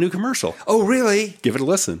have a new commercial. Oh, really? Give it a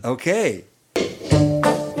listen. Okay.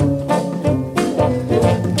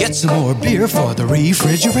 Get some more beer for the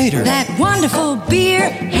refrigerator. That wonderful beer,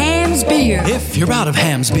 Ham's Beer. If you're out of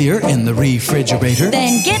Ham's beer in the refrigerator,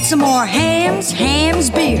 Then get some more Ham's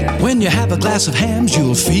Beer. when you have a glass of Ham's,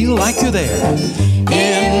 you'll feel like you're there.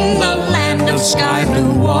 In the land of sky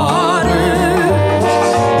blue water.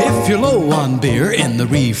 If you're low on beer in the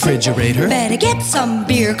refrigerator, Better get some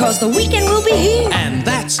beer, 'cause the weekend will be here. and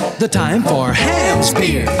that's the time for Ham's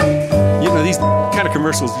beer. You know, these kind of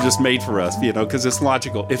commercials are just made for us, you know, because it's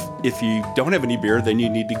logical. If you don't have any beer, then you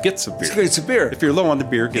need to get some beer. It's a beer. If you're low on the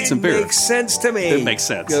beer, get some beer. It makes sense to me. It makes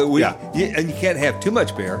sense. Yeah. Yeah. And you can't have too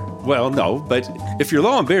much beer. Well, no, but if you're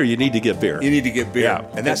low on beer, you need to get beer. You need to get beer. Yeah.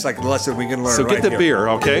 And that's like the lesson we can learn So right get the here. beer,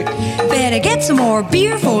 okay? Better get some more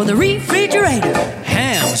beer for the refrigerator.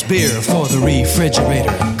 Ham's beer for the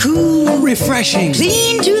refrigerator. Cool, refreshing,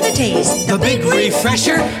 Clean to the taste. the big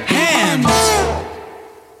refresher hands.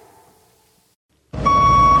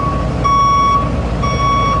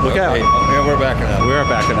 Look out. Yeah, we're backing up. We're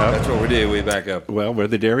backing up. That's what we do. We back up. Well, we're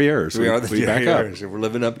the Derrieres. We are the back up. Derrieres. We're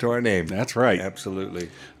living up to our name. That's right. Absolutely.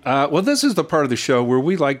 Well, this is the part of the show where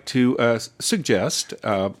we like to suggest,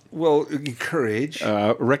 Well, encourage.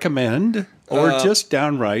 recommend, or just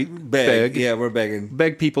downright beg. Yeah, we're begging.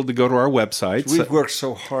 Beg people to go to our websites. We've worked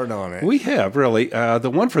so hard on it. We have, really. The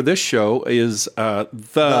one for this show is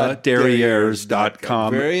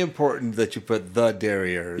thederrieres.com. Very important that you put the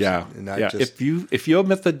Derrieres. Yeah, and not yeah. just, If you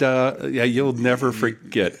omit the duh, yeah, you'll never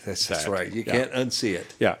forget. that's right. You Yeah. can't unsee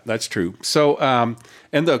it. Yeah, that's true. So,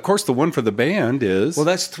 of course, the one for the band is Well,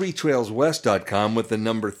 that's 3trailswest.com with the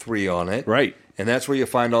number 3 on it. right. And that's where you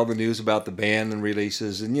find all the news about the band and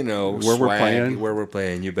releases and, Where we're playing. Where we're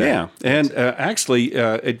playing, you bet. Yeah, and actually,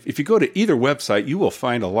 if you go to either website, you will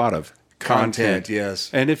find a lot of content. Yes.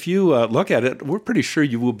 And if you look at it, we're pretty sure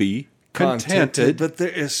you will be contented. But there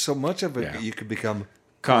is so much of it Yeah. you could become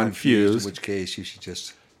Confused. in which case you should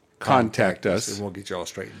just Contact us. and we'll get you all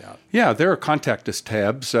straightened out. Yeah, there are contact us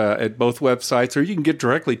tabs at both websites, or you can get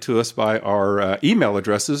directly to us by our email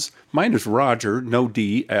addresses. Mine is Roger, no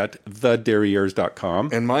D, at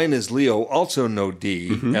thederrieres.com. And mine is Leo, also no D,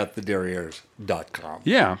 Mm-hmm. at thederrieres.com.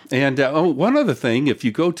 Yeah, and one other thing, if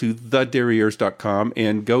you go to thederrieres.com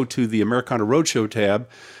and go to the Americana Roadshow tab,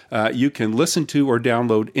 you can listen to or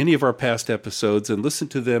download any of our past episodes and listen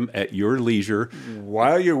to them at your leisure.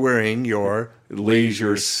 While you're wearing your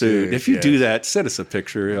Leisure suit. If you do that, send us a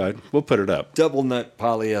picture. We'll put it up. double nut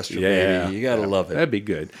polyester, Yeah. baby. You got to love it. That'd be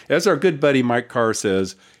good. As our good buddy Mike Carr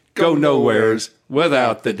says, go nowheres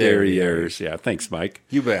without the Derrieres. Yeah, thanks, Mike.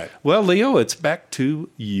 You bet. Well, Leo, it's back to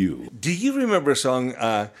you. Do you remember a song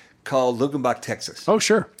called Lugenbach, Texas? Oh,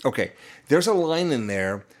 sure. Okay. There's a line in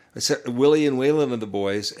there. It said Willie and Waylon and the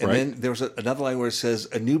Boys. And Right. then there was another line where it says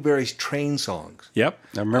Newberry's Train Songs. Yep,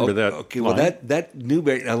 I remember that. Okay, well, line. that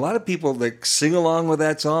Newberry, a lot of people that sing along with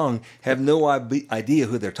that song have no idea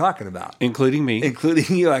who they're talking about, Including me.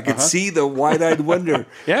 including you. I could see the wide-eyed wonder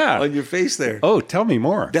Yeah. on your face there. Oh, tell me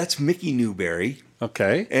more. That's Mickey Newberry.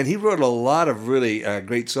 Okay. And he wrote a lot of really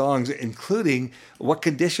great songs, including What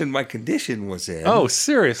Condition My Condition Was In. Oh,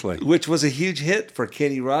 seriously? Which was a huge hit for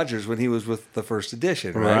Kenny Rogers when he was with the first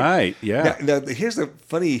edition, right? Right, yeah. Now, here's the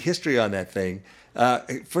funny history on that thing.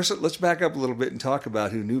 First, let's back up a little bit and talk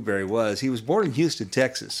about who Newberry was. He was born in Houston,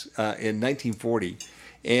 Texas in 1940.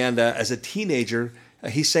 And as a teenager,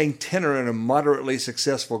 he sang tenor in a moderately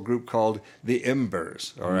successful group called the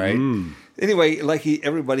Embers, all right? Anyway, like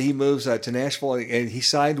everybody, he moves to Nashville, and he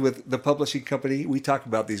signed with the publishing company. We talk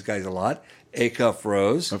about these guys a lot. Acuff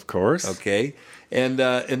Rose. Of course. Okay. And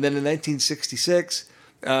then in 1966,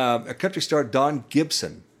 a country star, Don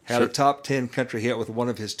Gibson, had a top 10 country hit with one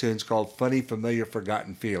of his tunes called Funny, Familiar,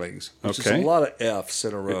 Forgotten Feelings, which is a lot of F's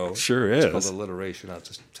in a row. It sure It's is. called alliteration. I was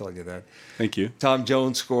just telling you that. Thank you. Tom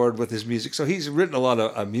Jones scored with his music. So he's written a lot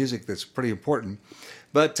of music that's pretty important.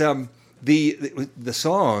 But the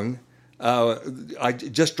song, I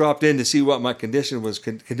just dropped in to see what my condition was.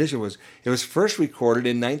 It was first recorded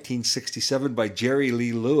in 1967 by Jerry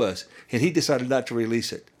Lee Lewis, and he decided not to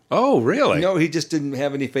release it. Oh, really? No, he just didn't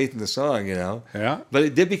have any faith in the song, Yeah. But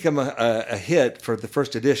it did become a hit for the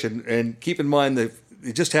first edition. And keep in mind that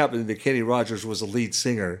it just happened that Kenny Rogers was the lead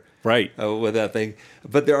singer. Right. With that thing.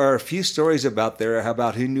 But there are a few stories about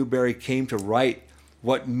who Newberry came to write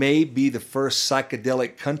what may be the first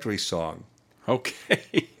psychedelic country song.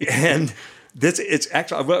 Okay. And it's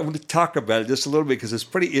actually, I want to talk about it just a little bit because it's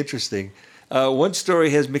pretty interesting. One story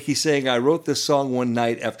has Mickey saying, I wrote this song one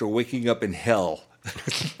night after waking up in hell.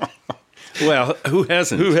 Well, who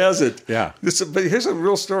hasn't? Who hasn't? Yeah. But here's a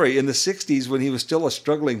real story. In the 60s, when he was still a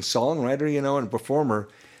struggling songwriter, and performer,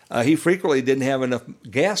 he frequently didn't have enough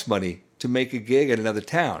gas money to make a gig in another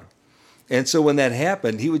town. And so when that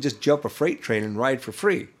happened, he would just jump a freight train and ride for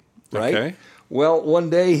free, right? Okay. Well, one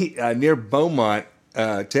day near Beaumont,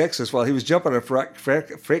 Texas, while he was jumping a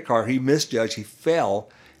freight car, he misjudged. He fell,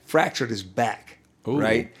 fractured his back,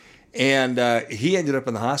 right? And he ended up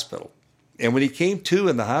in the hospital. And when he came to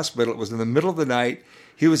in the hospital, it was in the middle of the night.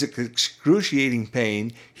 He was in excruciating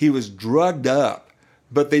pain. He was drugged up.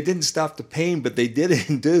 But they didn't stop the pain, but they did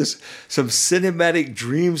induce some cinematic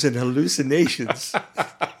dreams and hallucinations.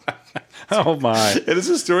 Oh, my. And as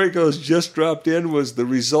the story goes, Just Dropped In was the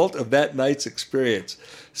result of that night's experience.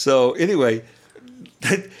 So anyway,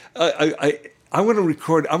 I'm going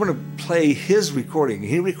to play his recording.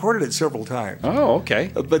 He recorded it several times. Oh,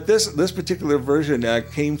 okay. But this particular version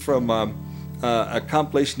came from a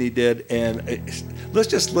compilation he did, and let's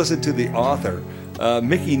just listen to the author,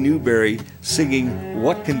 Mickey Newberry, singing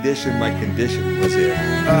 "What Condition My Condition Was In."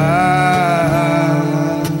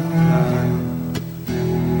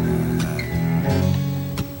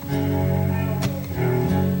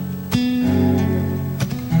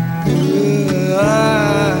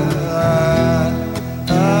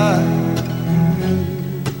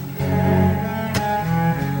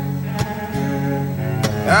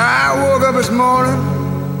 I woke up this morning,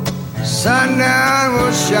 sundown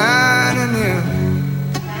was shining in.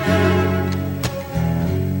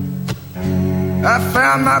 I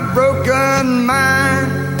found my broken mind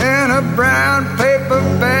in a brown paper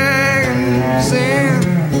bag and sin.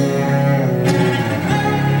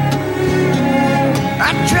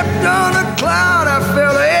 I tripped on a cloud, I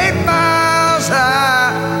fell 8 miles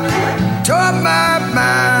high, tore my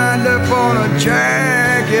mind up on a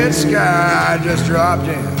jagged sky. I just dropped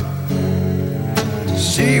in to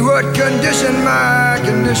see what condition my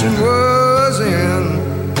condition was in.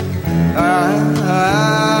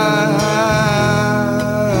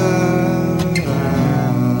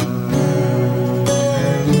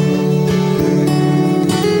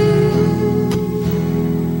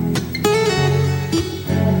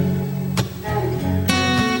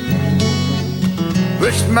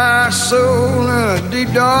 Wished my soul in a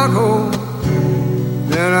deep dark hole,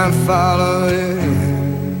 then I followed it in.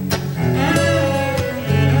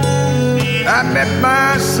 I met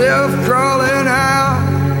myself crawling out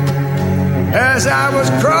as I was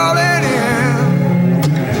crawling in.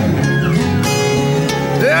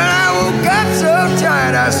 Then I woke up so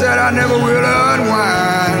tired, I said I never will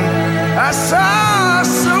unwind. I saw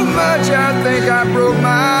so much, I think I broke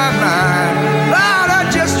my mind. Lord, I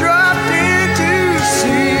just dropped in to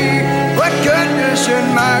see what condition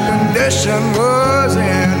my condition was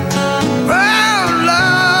in. Oh,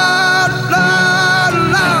 Lord, Lord,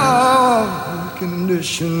 Lord, what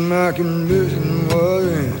condition my condition was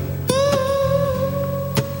in.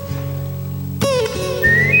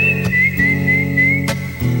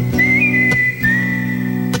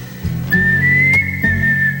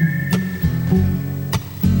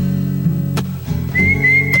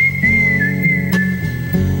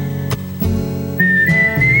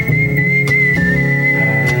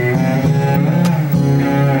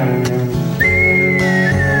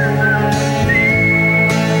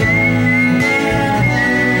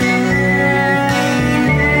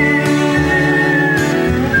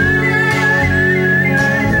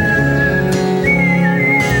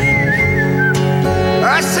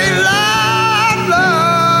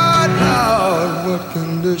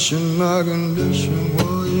 My condition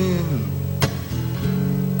was in.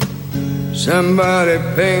 Somebody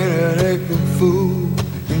painted April Fool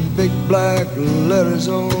in big black letters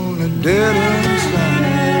on the dead end sign.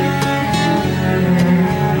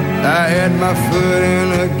 I had my foot in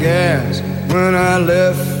the gas when I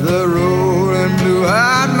left the road and blew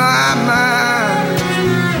out my mind.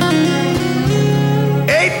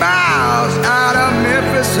 8 miles out of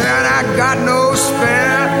Memphis and I got no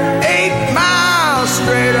spare. 8 miles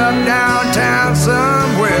straight up downtown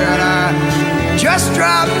somewhere, and I just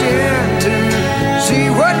dropped in to see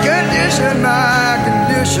what condition my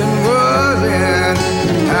condition was in.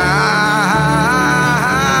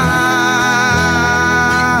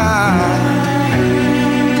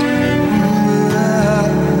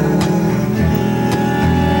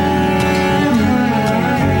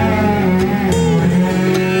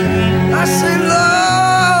 I say,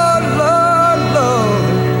 Lord, Lord,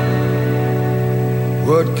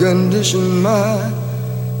 Lord, what condition my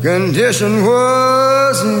condition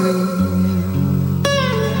was in.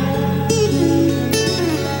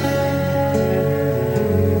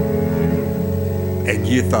 And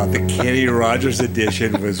you thought the Kenny Rogers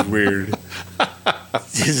edition was weird.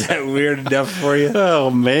 Is that weird enough for you? Oh,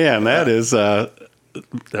 man, that is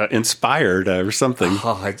inspired or something.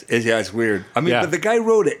 Oh, it's weird. I mean, but the guy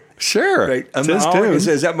wrote it. Sure. Right. It's his tune.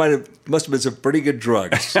 Says that must have been some pretty good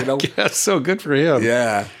drugs. You know? Yes, so good for him.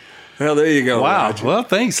 Yeah. Well, there you go. Wow. Roger. Well,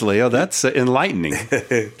 thanks, Leo. That's enlightening.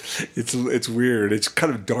 It's weird. It's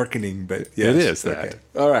kind of darkening, but yes. It is that. Okay.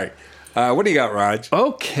 All right. What do you got, Raj?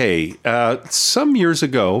 Okay. Some years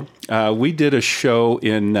ago, we did a show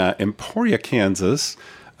in Emporia, Kansas.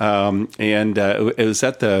 And it was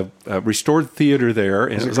at the Restored Theater there.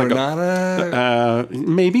 And Was it was like Granada?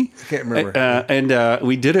 maybe. I can't remember. And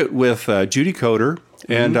we did it with Judy Coder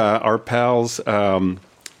and our pals,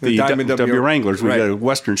 the Diamond W Wranglers. We right. did a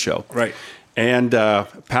Western show. Right. And a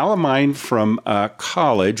pal of mine from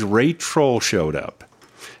college, Ray Troll, showed up.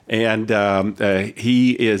 And Ray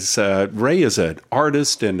is an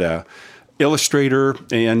artist and illustrator,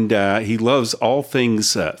 and he loves all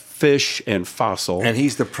things fish and fossil. And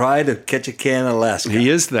he's the pride of Ketchikan, Alaska. He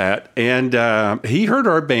is that. And he heard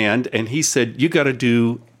our band, and he said, you got to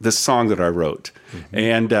do this song that I wrote. Mm-hmm.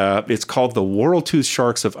 And it's called The World-Tooth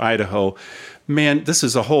Sharks of Idaho. Man, this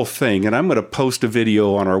is a whole thing, and I'm going to post a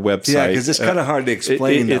video on our website. Yeah, because it's kind of hard to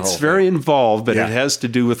explain. It's very involved, but it has to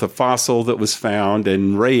do with a fossil that was found,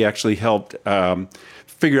 and Ray actually helped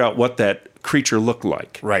figure out what that creature looked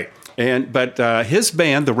like. Right. But his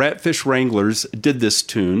band, the Ratfish Wranglers, did this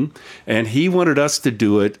tune, and he wanted us to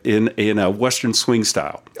do it in a Western swing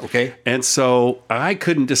style. Okay. And so I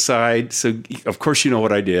couldn't decide. So, of course, you know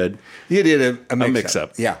what I did. You did a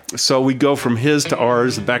mix-up. Yeah. So we go from his to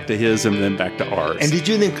ours, back to his, and then back to ours. And did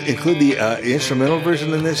you include the instrumental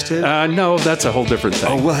version in this, too? No, that's a whole different thing.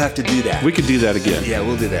 Oh, we'll have to do that. We could do that again. Yeah,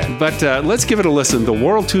 we'll do that. But let's give it a listen. The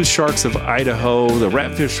World-Tooth Sharks of Idaho, the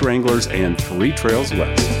Ratfish Wranglers, and Three Trails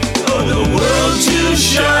West. Oh, the World-Tooth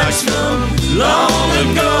Sharks from long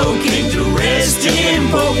ago came to rest in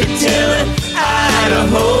Pocatello,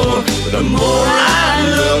 Idaho. The more I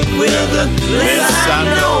look, the less I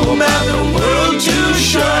know about the World-Tooth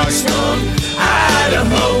Sharks from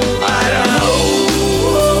Idaho, Idaho.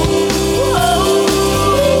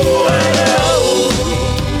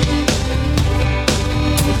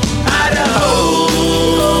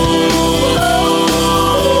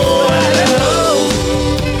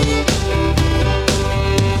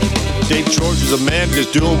 Dave George was a man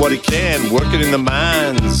just doing what he can, working in the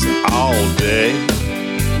mines all day.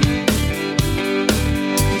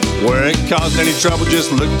 Where it caused any trouble,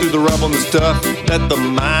 just look through the rubble and the stuff that the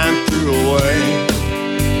mine threw away.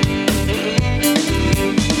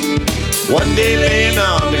 One day laying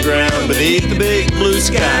on the ground beneath the big blue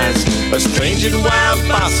skies, a strange and wild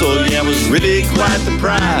fossil, yeah, was really quite the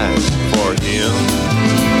prize for him.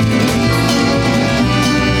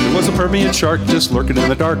 Was a Permian shark just lurking in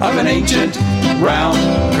the dark of an ancient round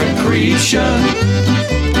concretion.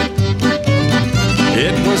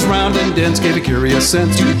 It was round and dense, gave a curious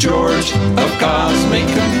sense to George of cosmic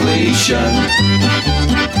completion.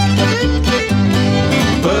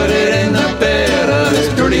 Put it in the bed of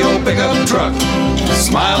his dirty old pickup truck,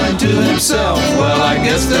 smiling to himself, well, I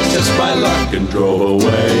guess that's just my luck, and drove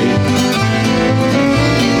away.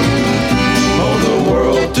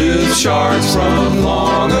 World-Tooth Sharks from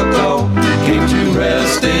long ago came to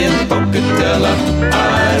rest in Pocatello,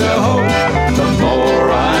 Idaho. The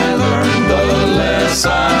more I learn, the less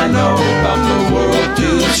I know about the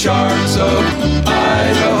World-Tooth Sharks of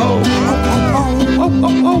Idaho.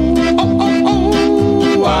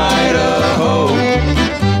 Idaho.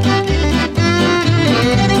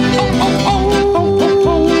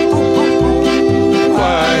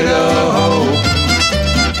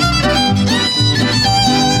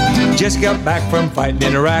 Just got back from fighting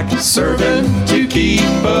in Iraq, serving to keep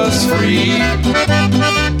us free.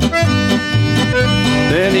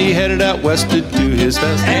 Then he headed out west to do his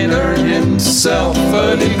best and earn himself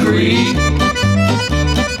a degree.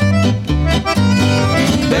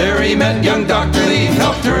 There he met young Dr. Lee,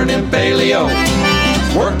 helped turn him paleo,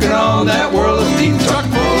 working on that world of deep truck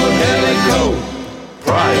full of helico.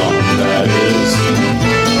 Prion, that is.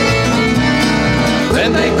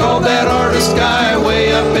 Then they called that artist guy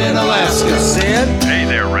way up in Alaska. Said, hey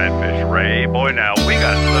there, Ratfish Ray. Boy, now we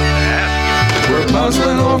got something to ask you. We're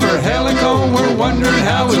puzzling over helico. We're wondering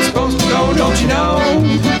how it's supposed to go. Don't you know?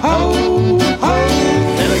 Ho, ho.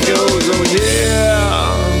 And it goes, oh yeah.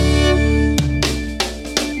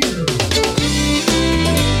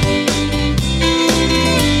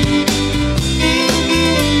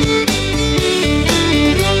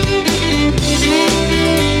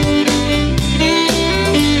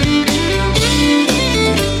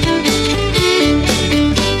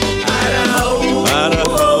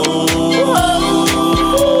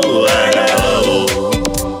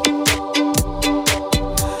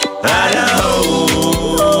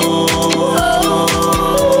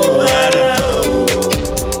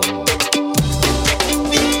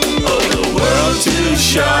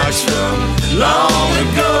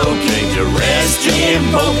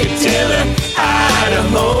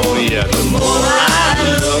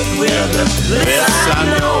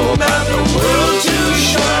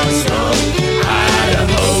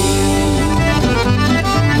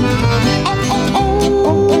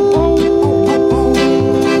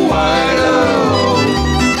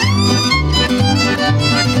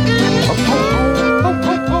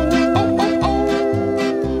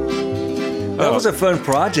 a fun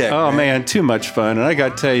project. Oh, man, too much fun. And I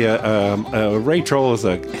got to tell you, Ray Troll is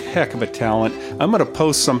a heck of a talent. I'm going to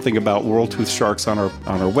post something about world tooth sharks on our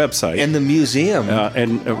website. In the museum.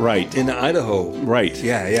 Right. In Idaho. Right.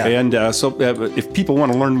 Yeah, yeah. And so if people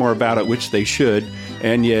want to learn more about it, which they should,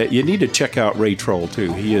 and you need to check out Ray Troll,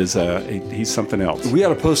 too. He is he's something else. We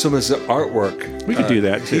ought to post some of his artwork. We could do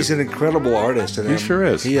that, too. He's an incredible artist. And he sure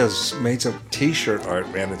is. He has made some T-shirt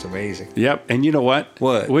art, man. It's amazing. Yep. And you know what?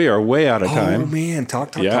 What? We are way out of time. Oh, man.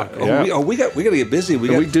 Talk. Yeah. We got to get busy.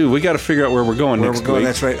 We do. We got to figure out where we're going next week.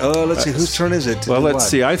 That's right. Oh, let's see. Whose turn is it? Well, let's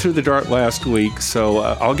see. I threw the dart last week, so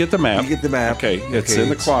I'll get the map. You get the map. Okay. It's in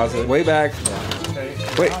the closet. Way back. Okay.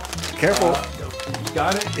 Wait. Careful.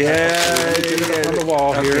 Got it? Yeah. On the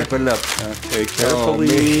wall here. Okay, put it up. Okay,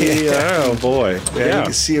 carefully. Oh, boy. Yeah, you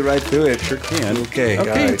can see right through it. Sure can. Okay,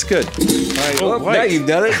 it's good. All right. Oh, now you've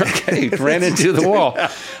done it. Okay, ran into the wall.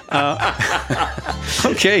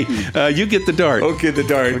 Okay, you get the dart. Okay, the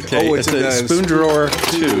dart. Okay, oh, it's a spoon drawer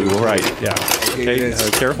 2. Right, yeah. Okay,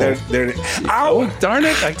 careful. There. Ow! Oh, darn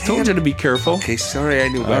it. I told you to be careful. Okay, sorry, I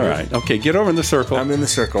knew better. All right. Okay, get over in the circle. I'm in the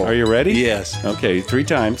circle. Are you ready? Yes. Okay, 3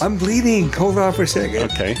 times. I'm bleeding. Hold on for a second.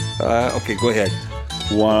 Okay. Okay, go ahead.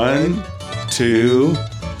 1, 2,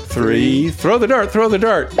 3. Throw the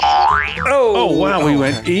dart. Oh, wow. We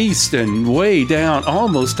went east and way down,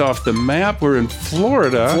 almost off the map. We're in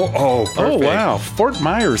Florida. Perfect. Oh, wow. Fort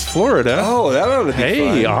Myers, Florida. Oh, that ought to be fun.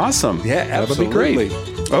 Hey, awesome. Yeah, absolutely.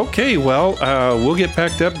 That'll be great. Okay, well, we'll get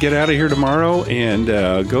packed up, get out of here tomorrow, and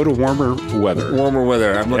go to warmer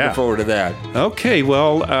weather. I'm looking forward to that. Okay,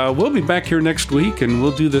 well, we'll be back here next week, and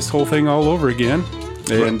we'll do this whole thing all over again.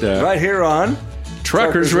 And right here on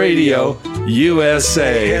Truckers Radio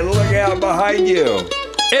USA. And look out behind you.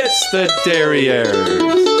 It's the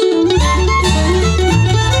Derrieres.